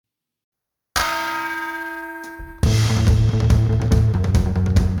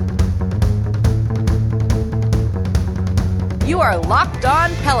are Locked On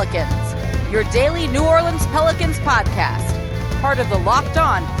Pelicans, your daily New Orleans Pelicans podcast, part of the Locked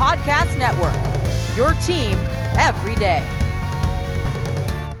On Podcast Network, your team every day.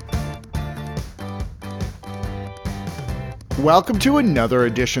 Welcome to another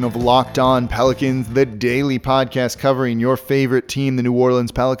edition of Locked On Pelicans, the daily podcast covering your favorite team, the New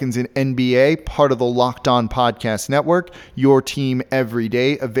Orleans Pelicans in NBA, part of the Locked On Podcast Network, your team every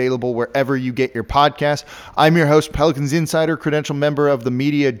day, available wherever you get your podcast. I'm your host, Pelicans Insider, credential member of the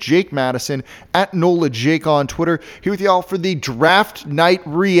media, Jake Madison, at NOLA Jake on Twitter, here with y'all for the Draft Night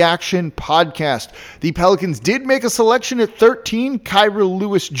Reaction podcast. The Pelicans did make a selection at 13, Kira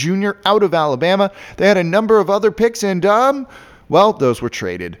Lewis Jr. out of Alabama. They had a number of other picks, and well, those were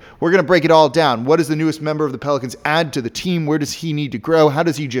traded. We're going to break it all down. What does the newest member of the Pelicans add to the team? Where does he need to grow? How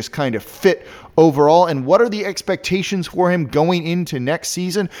does he just kind of fit overall? And what are the expectations for him going into next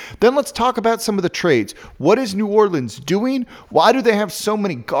season? Then let's talk about some of the trades. What is New Orleans doing? Why do they have so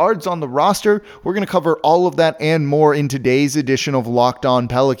many guards on the roster? We're going to cover all of that and more in today's edition of Locked On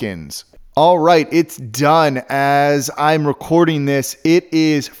Pelicans. All right, it's done as I'm recording this. It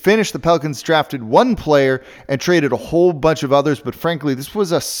is finished. The Pelicans drafted one player and traded a whole bunch of others, but frankly, this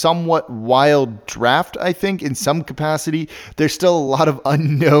was a somewhat wild draft, I think, in some capacity. There's still a lot of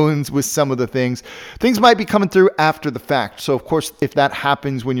unknowns with some of the things. Things might be coming through after the fact. So, of course, if that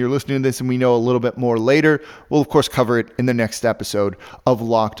happens when you're listening to this and we know a little bit more later, we'll, of course, cover it in the next episode of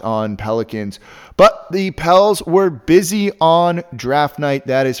Locked On Pelicans. But the Pels were busy on draft night,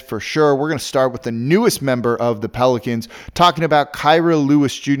 that is for sure. We're going to start with the newest member of the Pelicans, talking about Kira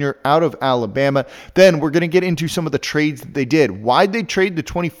Lewis Jr. out of Alabama. Then we're going to get into some of the trades that they did. Why'd they trade the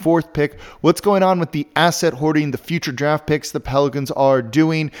 24th pick? What's going on with the asset hoarding, the future draft picks the Pelicans are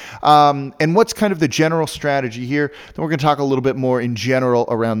doing? And what's kind of the general strategy here? Then we're going to talk a little bit more in general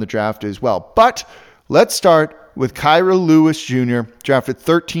around the draft as well. But let's start with Kira Lewis Jr., drafted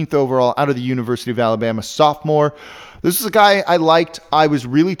 13th overall out of the University of Alabama, sophomore. This is a guy I liked. I was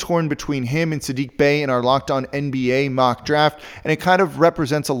really torn between him and Saddiq Bey in our Locked On NBA mock draft, and it kind of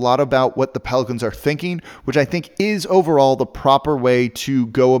represents a lot about what the Pelicans are thinking, which I think is overall the proper way to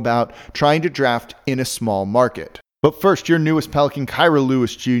go about trying to draft in a small market. But first, your newest Pelican, Kira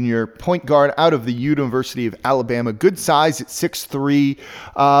Lewis Jr., point guard out of the University of Alabama. Good size at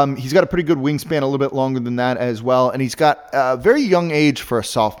 6'3". He's got a pretty good wingspan, a little bit longer than that as well. And he's got a very young age for a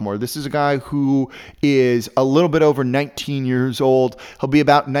sophomore. This is a guy who is a little bit over 19 years old. He'll be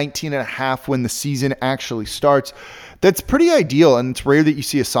about 19 and a half when the season actually starts. That's pretty ideal, and it's rare that you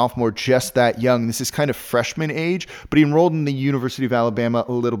see a sophomore just that young. This is kind of freshman age, but he enrolled in the University of Alabama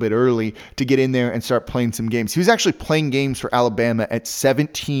a little bit early to get in there and start playing some games. He was actually playing games for Alabama at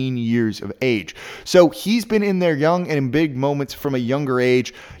 17 years of age. So he's been in there young and in big moments from a younger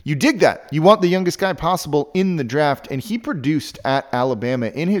age. You dig that. You want the youngest guy possible in the draft, and he produced at Alabama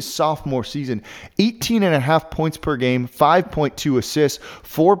in his sophomore season, 18.5 points per game, 5.2 assists,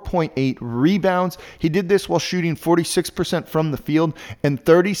 4.8 rebounds. He did this while shooting 46% from the field and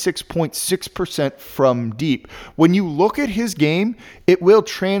 36.6% from deep. When you look at his game, it will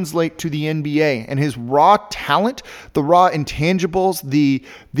translate to the NBA, and his raw talent, the raw intangibles,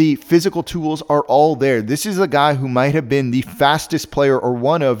 the physical tools are all there. This is a guy who might have been the fastest player or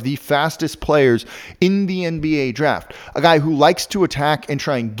one of the fastest players in the NBA draft. A guy who likes to attack and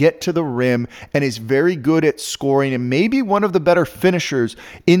try and get to the rim and is very good at scoring and maybe one of the better finishers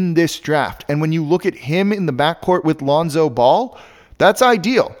in this draft. And when you look at him in the backcourt with Lonzo Ball, that's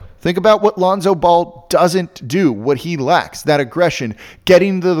ideal. Think about what Lonzo Ball doesn't do, what he lacks, that aggression,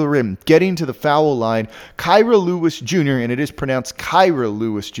 getting to the rim, getting to the foul line. Kira Lewis Jr., and it is pronounced Kira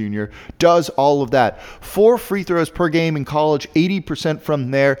Lewis Jr., does all of that. 4 free throws per game in college, 80% from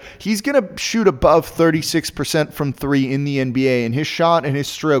there. He's going to shoot above 36% from 3 in the NBA, and his shot and his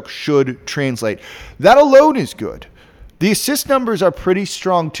stroke should translate. That alone is good. The assist numbers are pretty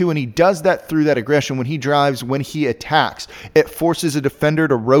strong too, and he does that through that aggression when he drives, when he attacks. It forces a defender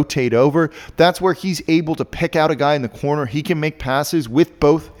to rotate over. That's where he's able to pick out a guy in the corner. He can make passes with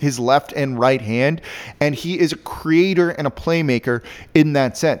both his left and right hand, and he is a creator and a playmaker in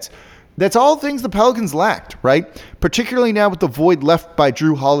that sense. That's all things the Pelicans lacked, right? Particularly now with the void left by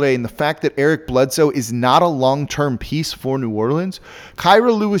Jrue Holiday and the fact that Eric Bledsoe is not a long-term piece for New Orleans.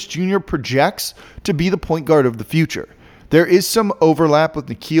 Kira Lewis Jr. projects to be the point guard of the future. There is some overlap with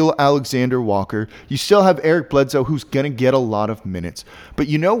Nickeil Alexander-Walker. You still have Eric Bledsoe, who's going to get a lot of minutes. But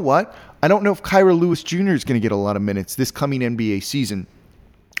you know what? I don't know if Kira Lewis Jr. is going to get a lot of minutes this coming NBA season.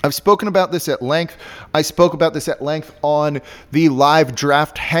 I've spoken about this at length. I spoke about this at length on the live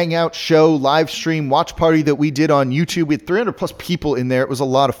draft hangout show, live stream watch party that we did on YouTube. We had 300 plus people in there. It was a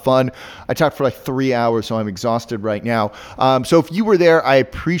lot of fun. I talked for like 3 hours, so I'm exhausted right now. So if you were there, I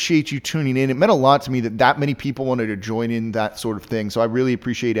appreciate you tuning in. It meant a lot to me that many people wanted to join in that sort of thing. So I really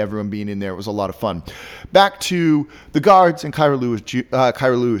appreciate everyone being in there. It was a lot of fun. Back to the guards and Kira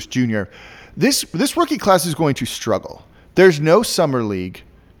Lewis Jr. This rookie class is going to struggle. There's no summer league.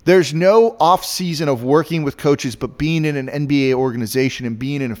 There's no off season of working with coaches, but being in an NBA organization and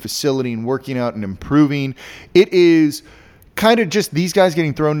being in a facility and working out and improving. It is kind of just these guys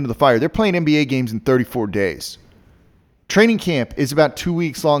getting thrown into the fire. They're playing NBA games in 34 days. Training camp is about 2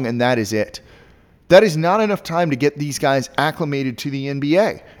 weeks long, and that is it. That is not enough time to get these guys acclimated to the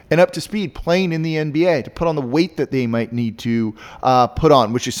NBA and up to speed playing in the NBA to put on the weight that they might need to put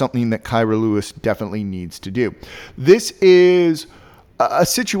on, which is something that Kira Lewis definitely needs to do. This is a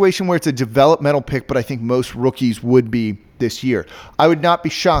situation where it's a developmental pick, but I think most rookies would be this year. I would not be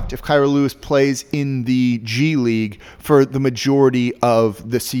shocked if Kira Lewis plays in the G League for the majority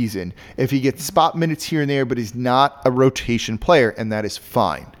of the season. If he gets spot minutes here and there, but is not a rotation player, and that is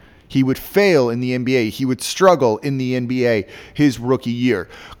fine. He would fail in the NBA. He would struggle in the NBA his rookie year.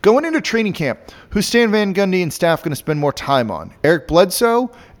 Going into training camp, who's Stan Van Gundy and staff going to spend more time on? Eric Bledsoe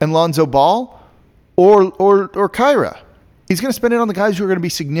and Lonzo Ball or Kira? He's going to spend it on the guys who are going to be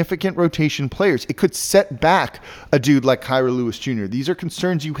significant rotation players. It could set back a dude like Kira Lewis Jr. These are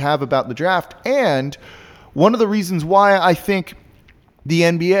concerns you have about the draft. And one of the reasons why I think the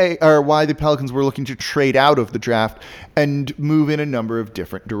NBA, or why the Pelicans were looking to trade out of the draft and move in a number of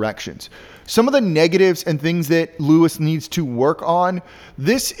different directions. Some of the negatives and things that Lewis needs to work on.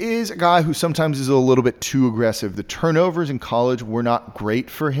 This is a guy who sometimes is a little bit too aggressive. The turnovers in college were not great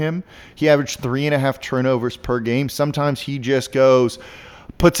for him. He averaged 3.5 turnovers per game. Sometimes he just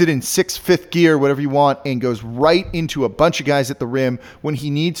puts it in fifth gear, whatever you want, and goes right into a bunch of guys at the rim when he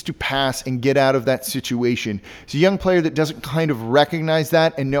needs to pass and get out of that situation. He's a young player that doesn't kind of recognize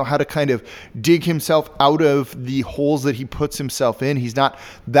that and know how to kind of dig himself out of the holes that he puts himself in. He's not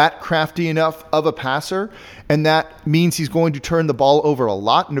that crafty enough of a passer, and that means he's going to turn the ball over a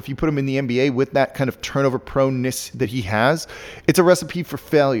lot. And if you put him in the NBA with that kind of turnover proneness that he has, it's a recipe for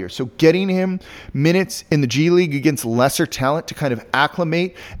failure. So getting him minutes in the G League against lesser talent to kind of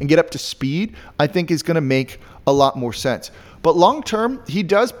acclimate and get up to speed, I think is going to make a lot more sense. But long term, he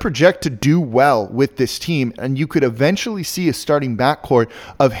does project to do well with this team, and you could eventually see a starting backcourt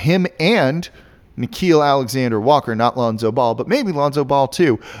of him and Nickeil Alexander-Walker, not Lonzo Ball, but maybe Lonzo Ball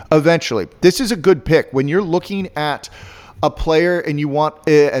too, eventually. This is a good pick. When you're looking at a player and you want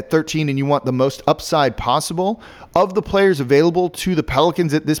at 13 and you want the most upside possible, of the players available to the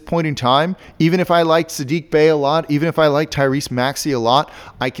Pelicans at this point in time, even if I liked Saddiq Bey a lot, even if I liked Tyrese Maxey a lot,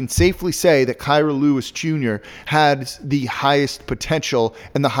 I can safely say that Kira Lewis Jr. had the highest potential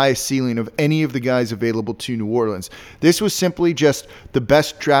and the highest ceiling of any of the guys available to New Orleans. This was simply just the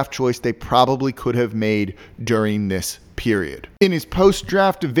best draft choice they probably could have made during this period. In his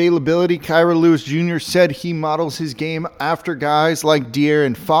post-draft availability, Kira Lewis Jr. said he models his game after guys like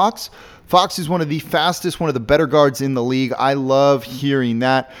De'Aaron Fox. Fox is one of the fastest, one of the better guards in the league. I love hearing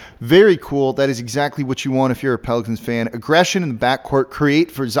that. Very cool. That is exactly what you want if you're a Pelicans fan. Aggression in the backcourt, create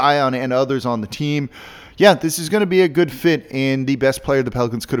for Zion and others on the team. Yeah, this is going to be a good fit and the best player the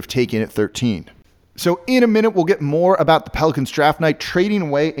Pelicans could have taken at 13. So in a minute, we'll get more about the Pelicans draft night, trading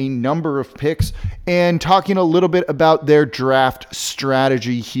away a number of picks and talking a little bit about their draft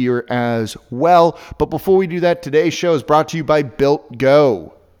strategy here as well. But before we do that, today's show is brought to you by Built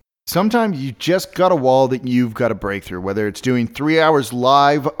Go. Sometimes you just got a wall that you've got to break through, whether it's doing 3 hours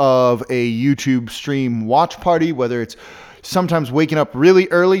live of a YouTube stream watch party, whether it's sometimes waking up really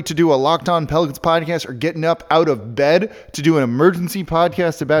early to do a Locked On Pelicans podcast or getting up out of bed to do an emergency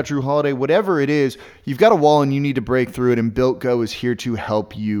podcast about Jrue Holiday. Whatever it is, you've got a wall and you need to break through it, and Built Go is here to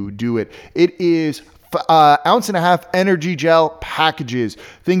help you do it. It is 1.5 ounce energy gel packages,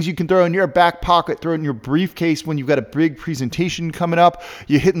 things you can throw in your back pocket, throw it in your briefcase when you've got a big presentation coming up.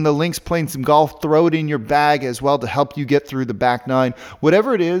 You're hitting the links, playing some golf, throw it in your bag as well to help you get through the back nine.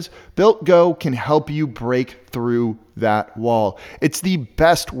 Whatever it is, Built Go can help you break through that wall. It's the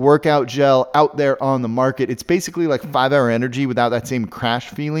best workout gel out there on the market. It's basically like 5 Hour Energy without that same crash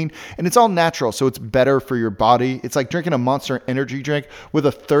feeling, and it's all natural, so it's better for your body. It's like drinking a Monster energy drink with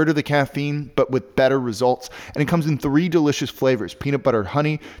 1/3 of the caffeine, but with better results. And it comes in 3 delicious flavors: peanut butter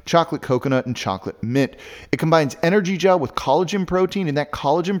honey, chocolate coconut, and chocolate mint. It combines energy gel with collagen protein, and that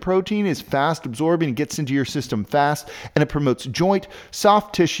collagen protein is fast absorbing and gets into your system fast, and it promotes joint,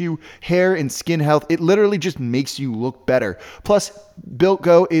 soft tissue, hair and skin health. It literally just makes you look better. Plus, Built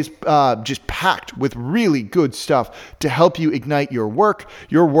Go is just packed with really good stuff to help you ignite your work,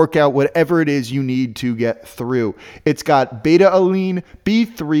 your workout, whatever it is you need to get through. It's got beta-alanine,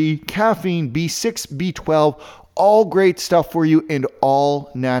 B3, caffeine, B6, B12, all great stuff for you and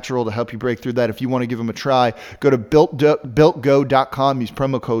all natural to help you break through that. If you want to give them a try, go to builtgo.com, use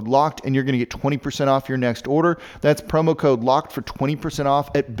promo code LOCKED, and you're going to get 20% off your next order. That's promo code LOCKED for 20% off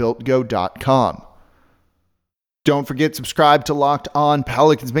at builtgo.com. Don't forget, subscribe to Locked On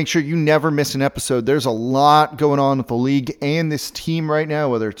Pelicans. Make sure you never miss an episode. There's a lot going on with the league and this team right now,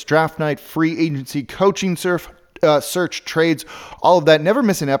 whether it's draft night, free agency, coaching search, trades, all of that. Never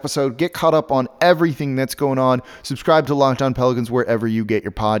miss an episode. Get caught up on everything that's going on. Subscribe to Locked On Pelicans wherever you get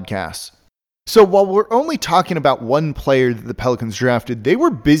your podcasts. So while we're only talking about one player that the Pelicans drafted, they were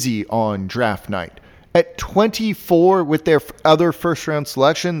busy on draft night. At 24 with their other first-round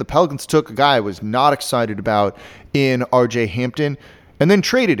selection, the Pelicans took a guy I was not excited about in RJ Hampton and then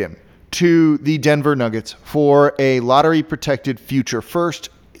traded him to the Denver Nuggets for a lottery-protected future first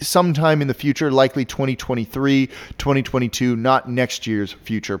sometime in the future, likely 2023, 2022, not next year's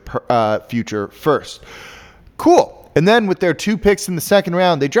future first. Cool. And then with their 2 picks in the second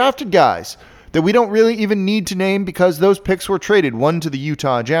round, they drafted guys that we don't really even need to name because those picks were traded. One to the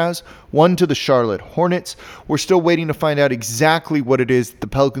Utah Jazz, one to the Charlotte Hornets. We're still waiting to find out exactly what it is the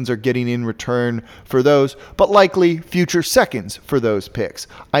Pelicans are getting in return for those, but likely future seconds for those picks.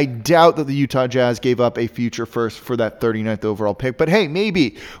 I doubt that the Utah Jazz gave up a future first for that 39th overall pick, but hey,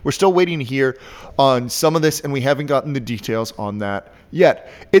 maybe. We're still waiting to hear on some of this, and we haven't gotten the details on that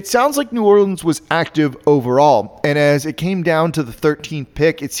yet. It sounds like New Orleans was active overall, and as it came down to the 13th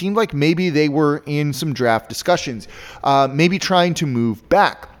pick, it seemed like maybe they were in some draft discussions, maybe trying to move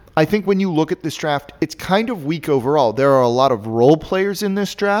back. I think when you look at this draft, it's kind of weak overall. There are a lot of role players in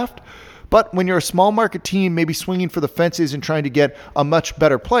this draft, but when you're a small market team, maybe swinging for the fences and trying to get a much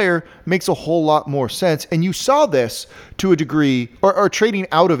better player makes a whole lot more sense. And you saw this to a degree, or trading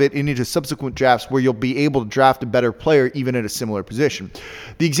out of it into subsequent drafts where you'll be able to draft a better player even at a similar position.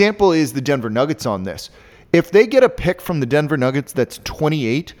 The example is the Denver Nuggets on this. If they get a pick from the Denver Nuggets that's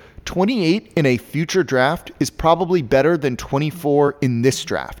 28 in a future draft is probably better than 24 in this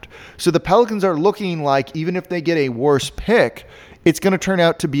draft. So the Pelicans are looking like even if they get a worse pick, it's going to turn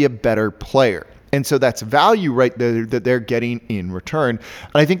out to be a better player. And so that's value right there that they're getting in return.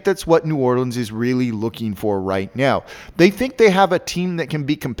 And I think that's what New Orleans is really looking for right now. They think they have a team that can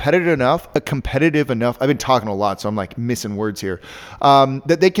be competitive enough. I've been talking a lot, so I'm like missing words here.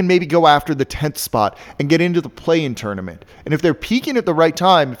 That they can maybe go after the 10th spot and get into the play-in tournament. And if they're peaking at the right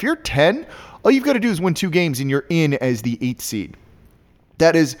time, if you're 10, all you've got to do is win 2 games and you're in as the 8th seed.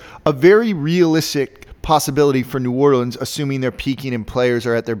 That is a very realistic possibility for New Orleans, assuming they're peaking and players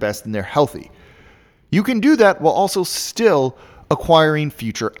are at their best and they're healthy. You can do that while also still acquiring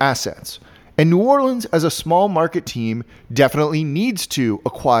future assets. And New Orleans, as a small market team, definitely needs to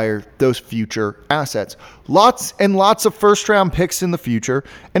acquire those future assets. Lots and lots of first-round picks in the future,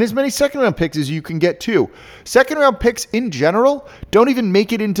 and as many second-round picks as you can get too. Second-round picks in general don't even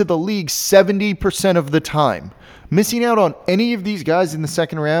make it into the league 70% of the time. Missing out on any of these guys in the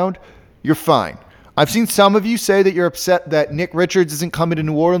second round, you're fine. I've seen some of you say that you're upset that Nick Richards isn't coming to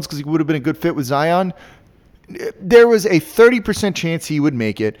New Orleans because he would have been a good fit with Zion. There was a 30% chance he would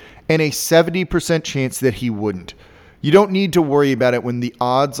make it and a 70% chance that he wouldn't. You don't need to worry about it when the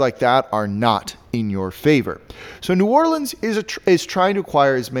odds like that are not in your favor. So New Orleans is trying to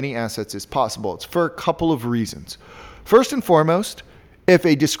acquire as many assets as possible. It's for a couple of reasons. First and foremost, if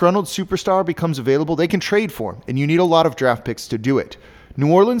a disgruntled superstar becomes available, they can trade for him, and you need a lot of draft picks to do it.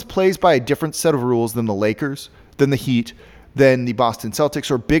 New Orleans plays by a different set of rules than the Lakers, than the Heat, than the Boston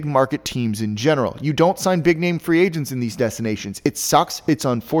Celtics, or big market teams in general. You don't sign big name free agents in these destinations. It sucks, it's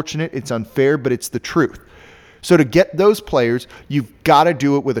unfortunate, it's unfair, but it's the truth. So to get those players, you've got to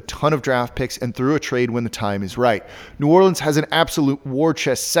do it with a ton of draft picks and through a trade when the time is right. New Orleans has an absolute war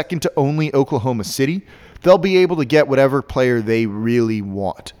chest second to only Oklahoma City. They'll be able to get whatever player they really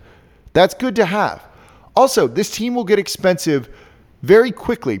want. That's good to have. Also, this team will get expensive very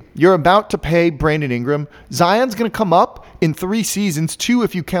quickly. You're about to pay Brandon Ingram. Zion's going to come up in 3 seasons, 2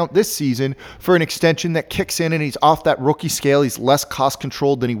 if you count this season, for an extension that kicks in and he's off that rookie scale. He's less cost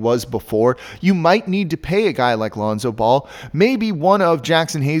controlled than he was before. You might need to pay a guy like Lonzo Ball. Maybe one of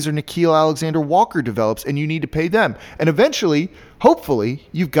Jackson Hayes or Nickeil Alexander-Walker develops and you need to pay them. And eventually, hopefully,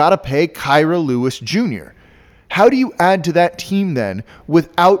 you've got to pay Kira Lewis Jr. How do you add to that team then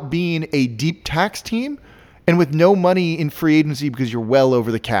without being a deep tax team and with no money in free agency because you're well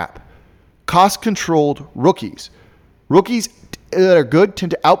over the cap? Cost-controlled rookies. Rookies that are good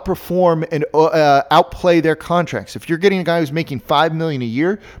tend to outperform and outplay their contracts. If you're getting a guy who's making $5 million a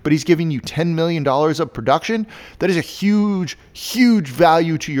year, but he's giving you $10 million of production, that is a huge, huge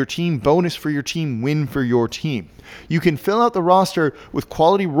value to your team, bonus for your team, win for your team. You can fill out the roster with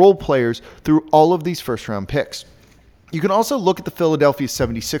quality role players through all of these first-round picks. You can also look at the Philadelphia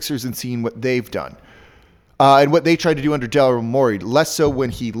 76ers and seeing what they've done and what they tried to do under Daryl Morey, less so when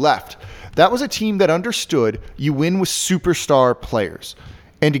he left. That was a team that understood you win with superstar players.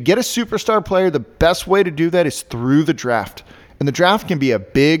 And to get a superstar player, the best way to do that is through the draft. And the draft can be a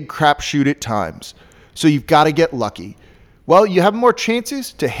big crapshoot at times. So you've got to get lucky. Well, you have more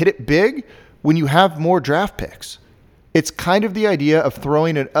chances to hit it big when you have more draft picks. It's kind of the idea of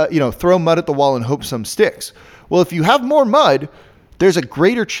throwing throw mud at the wall and hope some sticks. Well, if you have more mud, there's a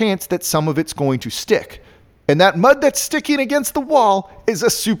greater chance that some of it's going to stick. And that mud that's sticking against the wall is a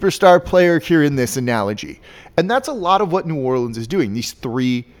superstar player here in this analogy. And that's a lot of what New Orleans is doing, these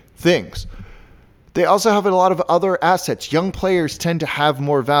three things. They also have a lot of other assets. Young players tend to have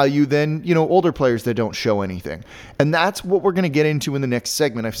more value than, older players that don't show anything. And that's what we're going to get into in the next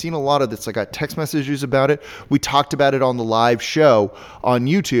segment. I've seen a lot of this. I got text messages about it. We talked about it on the live show on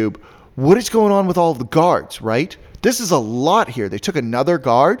YouTube. What is going on with all of the guards, right? This is a lot here. They took another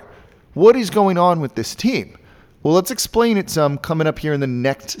guard. What is going on with this team? Well, let's explain it some coming up here in the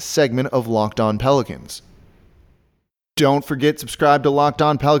next segment of Locked On Pelicans. Don't forget, subscribe to Locked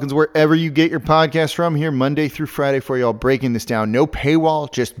On Pelicans wherever you get your podcast from here Monday through Friday for y'all breaking this down. No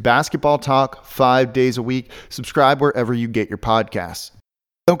paywall, just basketball talk 5 days a week. Subscribe wherever you get your podcasts.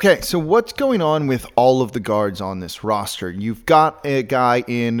 Okay, so what's going on with all of the guards on this roster? You've got a guy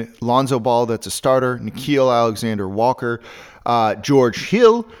in Lonzo Ball that's a starter, Nickeil Alexander-Walker, George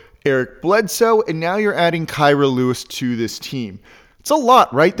Hill, Eric Bledsoe, and now you're adding Kira Lewis to this team. It's a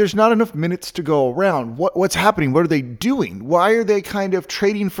lot, right? There's not enough minutes to go around. What's happening? What are they doing? Why are they kind of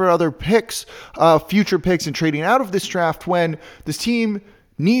trading for other picks, future picks, and trading out of this draft when this team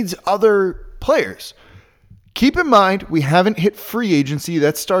needs other players? Keep in mind, we haven't hit free agency.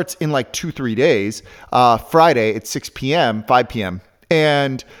 That starts in like 2-3 days, Friday at 5 p.m.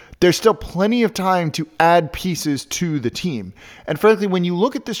 And there's still plenty of time to add pieces to the team. And frankly, when you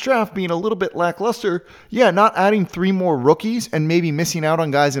look at this draft being a little bit lackluster, not adding 3 more rookies and maybe missing out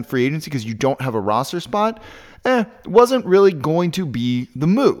on guys in free agency because you don't have a roster spot, wasn't really going to be the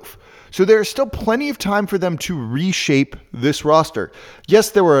move. So there's still plenty of time for them to reshape this roster.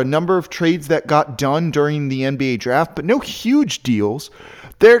 Yes, there were a number of trades that got done during the NBA draft, but no huge deals.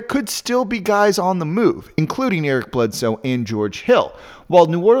 There could still be guys on the move, including Eric Bledsoe and George Hill. While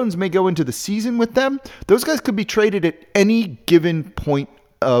New Orleans may go into the season with them, those guys could be traded at any given point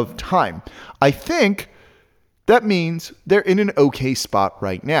of time. I think that means they're in an okay spot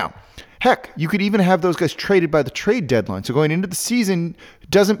right now. Heck, you could even have those guys traded by the trade deadline. So going into the season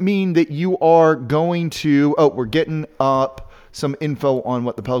doesn't mean that you are going to, we're getting up some info on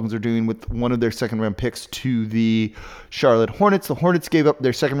what the Pelicans are doing with one of their second-round picks to the Charlotte Hornets. The Hornets gave up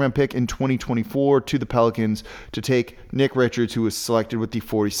their second-round pick in 2024 to the Pelicans to take Nick Richards, who was selected with the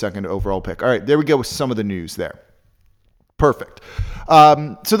 42nd overall pick. All right, there we go with some of the news there. Perfect.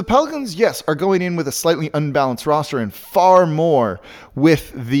 So the Pelicans, yes, are going in with a slightly unbalanced roster and far more in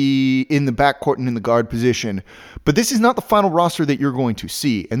the backcourt and in the guard position. But this is not the final roster that you're going to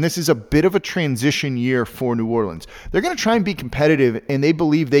see. And this is a bit of a transition year for New Orleans. They're going to try and be competitive, and they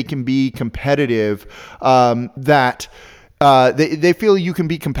believe they can be competitive, they feel you can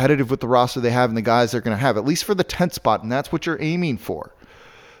be competitive with the roster they have and the guys they're going to have, at least for the 10th spot, and that's what you're aiming for.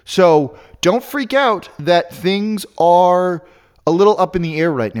 So don't freak out that things are a little up in the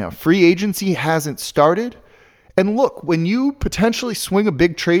air right now. Free agency hasn't started. And look, when you potentially swing a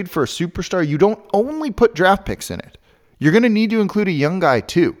big trade for a superstar, you don't only put draft picks in it. You're going to need to include a young guy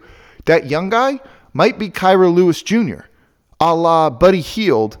too. That young guy might be Kira Lewis Jr., a la Buddy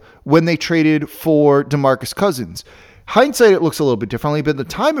Hield when they traded for DeMarcus Cousins. Hindsight, it looks a little bit differently, but at the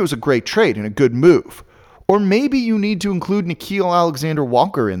time it was a great trade and a good move. Or maybe you need to include Nickeil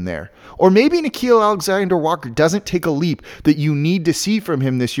Alexander-Walker in there. Or maybe Nickeil Alexander-Walker doesn't take a leap that you need to see from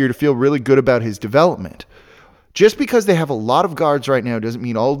him this year to feel really good about his development. Just because they have a lot of guards right now doesn't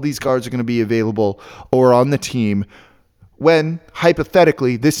mean all of these guards are going to be available or on the team when,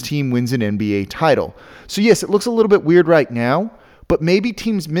 hypothetically, this team wins an NBA title. So yes, it looks a little bit weird right now, but maybe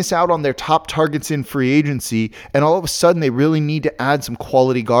teams miss out on their top targets in free agency, and all of a sudden they really need to add some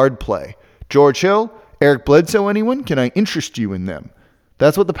quality guard play. George Hill, Eric Bledsoe, anyone? Can I interest you in them?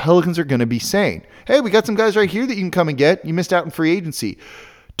 That's what the Pelicans are going to be saying. Hey, we got some guys right here that you can come and get. You missed out in free agency.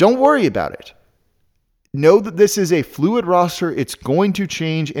 Don't worry about it. Know that this is a fluid roster. It's going to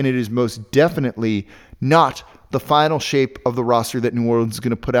change, and it is most definitely not the final shape of the roster that New Orleans is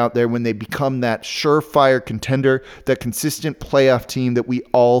going to put out there when they become that surefire contender, that consistent playoff team that we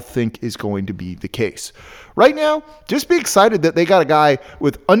all think is going to be the case. Right now, just be excited that they got a guy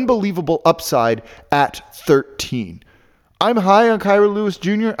with unbelievable upside at 13. I'm high on Kira Lewis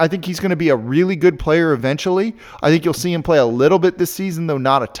Jr. I think he's going to be a really good player eventually. I think you'll see him play a little bit this season, though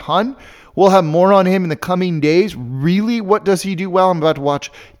not a ton. We'll have more on him in the coming days. Really, what does he do well? I'm about to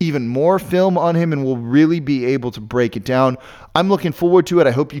watch even more film on him, and we'll really be able to break it down. I'm looking forward to it.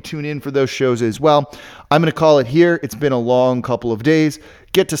 I hope you tune in for those shows as well. I'm going to call it here. It's been a long couple of days.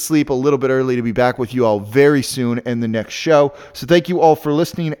 Get to sleep a little bit early to be back with you all very soon in the next show. So thank you all for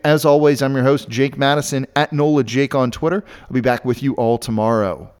listening. As always, I'm your host, Jake Madison, at NOLA Jake on Twitter. I'll be back with you all tomorrow.